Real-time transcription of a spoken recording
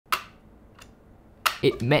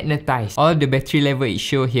it magnetized all the battery level it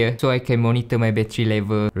show here, so I can monitor my battery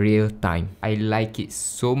level real time. I like it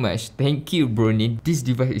so much. Thank you, Bronine. This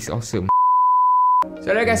device is awesome. So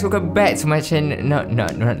hello guys, welcome back to my channel.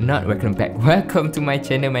 Not welcome back. Welcome to my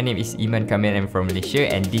channel. My name is Iman Kamil. I'm from Malaysia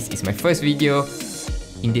and this is my first video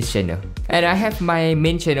in this channel. And I have my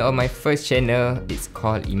main channel on my first channel. It's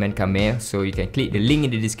called Iman Kamil. So you can click the link in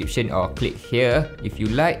the description or click here. If you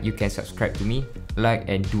like, you can subscribe to me.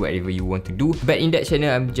 Like and do whatever you want to do. But in that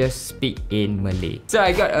channel, I'm just speak in Malay. So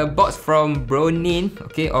I got a box from Bronine,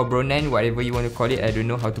 okay, or Bronine, whatever you want to call it. I don't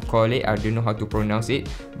know how to call it. I don't know how to pronounce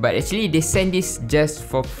it. But actually, they send this just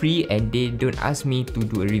for free and they don't ask me to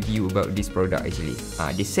do a review about this product actually.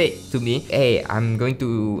 They said to me, hey, I'm going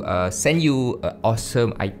to send you an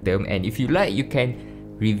awesome item and if you like, you can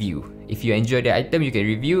review. If you enjoy the item, you can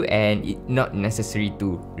review and it's not necessary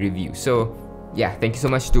to review. So yeah, thank you so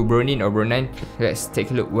much to Bronine or Bronine. Let's take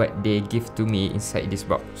a look what they give to me inside this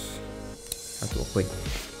box. How to open?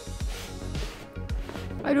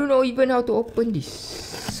 I don't know even how to open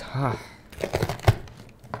this.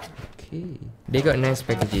 Okay. They got nice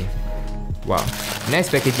packaging. Wow. Nice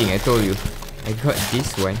packaging, I told you. I got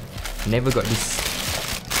this one. Never got this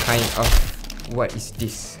kind of... What is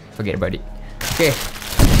this? Forget about it. Okay.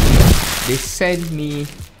 They sent me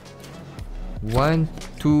 1,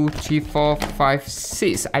 2, 3, 4, 5,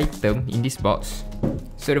 6 item in this box.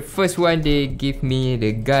 So the first one, they give me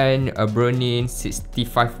the gun, a Bronine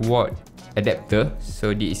 65 watt adapter.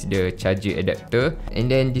 So this is the charger adapter.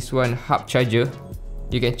 And then this one, hub charger.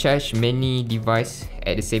 You can charge many devices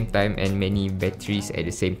at the same time and many batteries at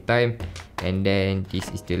the same time. And then this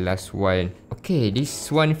is the last one. Okay,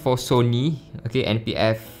 this one for Sony. Okay,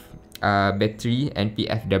 NPF battery,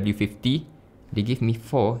 NPF W50. They give me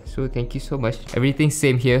 4, so thank you so much. Everything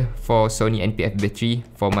same here for Sony NPF battery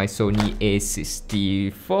for my Sony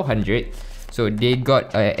A6400. So they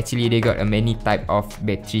got actually they got a many type of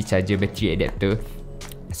battery charger, battery adapter.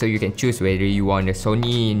 So you can choose whether you want a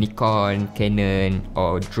Sony, Nikon, Canon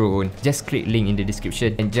or drone. Just click link in the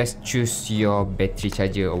description and just choose your battery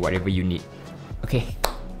charger or whatever you need. Okay,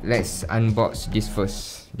 let's unbox this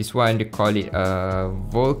first. This one they call it a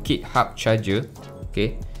Volkit hub charger.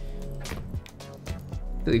 Okay.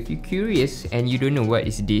 So if you're curious and you don't know what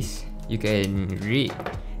is this, you can read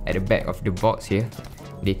at the back of the box here.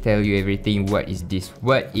 They tell you everything. What is this?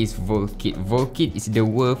 What is Volkit? Volkit is the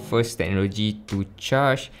world's first technology to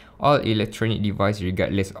charge all electronic devices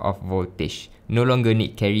regardless of voltage. No longer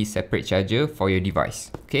need carry separate charger for your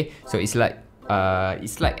device. Okay, so it's like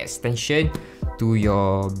extension to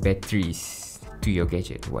your batteries, to your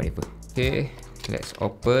gadget, whatever. Okay, let's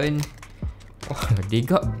open. Oh, they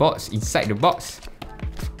got box inside the box.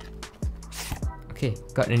 Okay,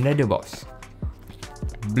 got another box.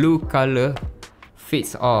 Blue color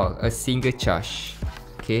fits all, a single charge.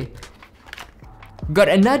 Okay. Got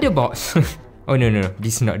another box. Oh no,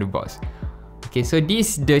 this is not the box. Okay, so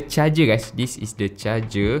this is the charger guys. This is the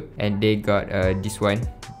charger and they got this one,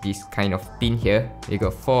 this kind of pin here. They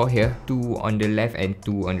got 4 here, 2 on the left and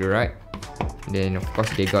 2 on the right. Then of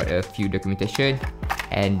course they got a few documentation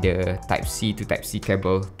and the type C to type C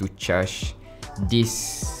cable to charge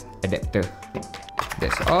this adapter.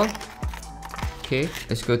 That's all. Okay,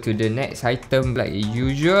 let's go to the next item like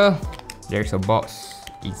usual. There's a box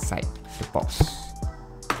inside the box.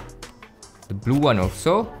 The blue one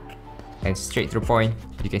also. And straight to the point,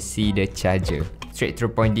 you can see the charger. Straight to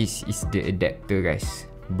the point, this is the adapter guys.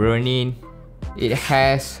 Bronine. It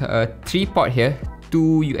has a 3 port here.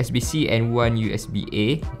 2 USB-C and 1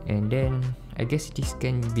 USB-A. And then, I guess this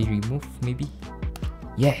can be removed maybe.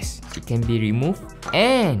 Yes, it can be removed.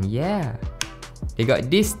 And yeah, they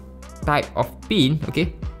got this type of pin,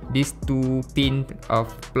 okay? These 2 pin of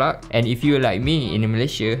plug. And if you like me in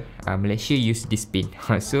Malaysia, Malaysia use this pin.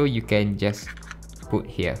 So you can just put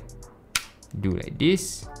here. Do like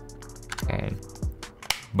this. And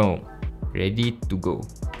boom. Ready to go.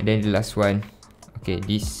 And then the last one. Okay,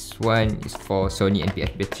 this one is for Sony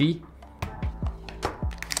NPF battery.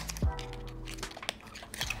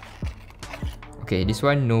 Okay, this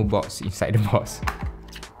one no box inside the box.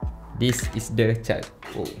 This is the charge.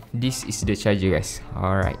 Oh, this is the charger guys.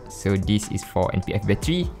 Alright, so this is for NPF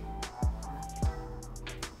battery.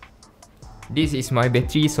 This is my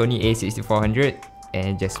battery, Sony A6400,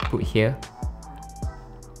 and just put here.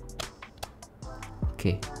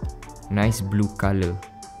 Okay, nice blue color,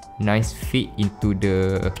 nice fit into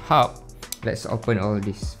the hub. Let's open all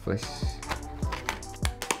this first.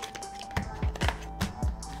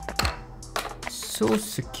 So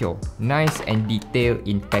secure, nice and detailed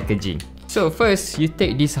in packaging. So first, you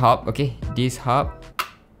take this hub, okay? This hub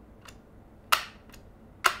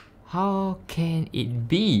How can it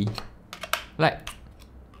be? Like,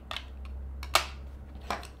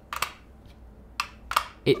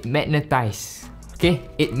 it magnetized. Okay,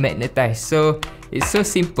 it magnetized. So it's so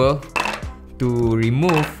simple to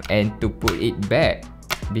remove and to put it back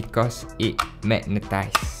because it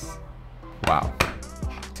magnetized. Wow.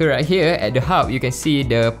 So right here at the hub, you can see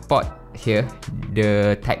the port here,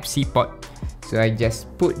 the Type-C port. So I just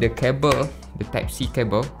put the cable, the Type-C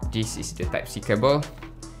cable. This is the Type-C cable.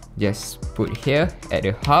 Just put here at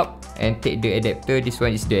the hub and take the adapter. This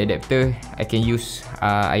one is the adapter. I can use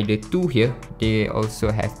either two here. They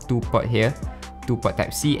also have two port here, two port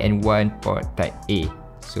Type-C and one port Type-A.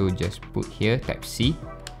 So just put here Type-C,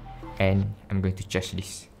 and I'm going to charge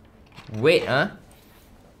this. Wait,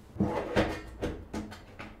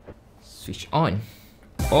 switch on.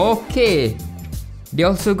 Okay, they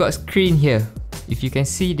also got screen here. If you can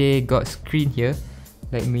see, they got screen here.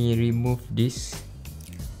 Let me remove this.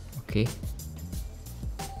 Okay.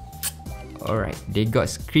 Alright, they got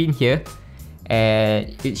screen here,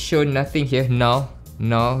 and it showed nothing here now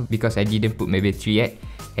because I didn't put my battery yet.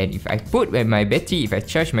 And if I put my battery, if I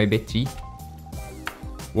charge my battery,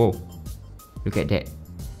 whoa, look at that.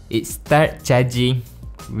 It start charging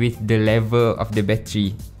with the level of the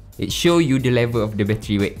battery. It show you the level of the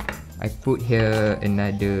battery. Wait, I put here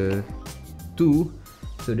another 2.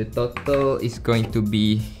 So the total is going to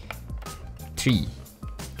be 3.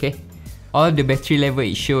 Okay. All the battery level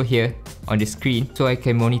it show here on the screen, so I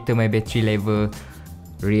can monitor my battery level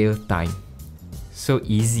real time. So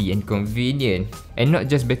easy and convenient. And not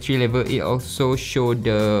just battery level, it also show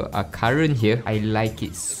the current here. I like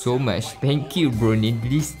it so much. Thank you, Bronine.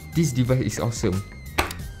 This device is awesome.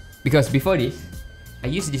 Because before this, I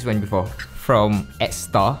used this one before from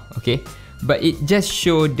X-Star, okay? But it just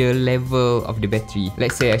show the level of the battery.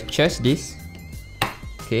 Let's say I charge this.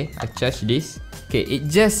 Okay, I charge this. Okay,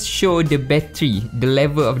 it just show the battery, the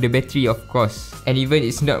level of the battery, of course. And even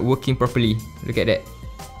it's not working properly. Look at that.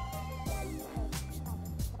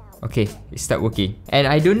 Okay, it start working. And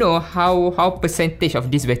I don't know how percentage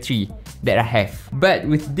of this battery that I have. But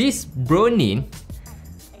with this Bronine,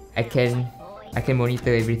 I can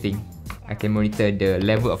monitor everything. I can monitor the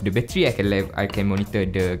level of the battery. I can monitor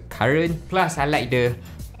the current. Plus, I like the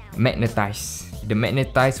magnetize. The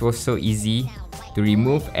magnetize was so easy to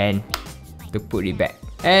remove and to put it back.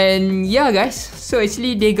 And yeah guys, so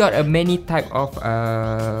actually they got a many type of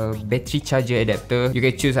battery charger adapter. You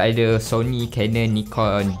can choose either Sony, Canon,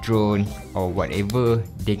 Nikon, drone or whatever.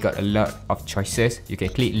 They got a lot of choices. You can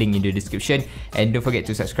click link in the description. And don't forget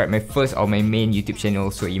to subscribe my first or my main YouTube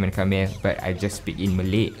channel, So Iman Kamel, but I just speak in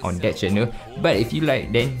Malay on that channel. But if you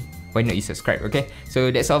like, then why not you subscribe, okay?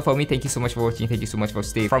 So that's all for me. Thank you so much for watching. Thank you so much for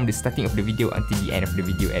staying from the starting of the video until the end of the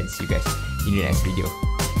video, and see you guys in the next video.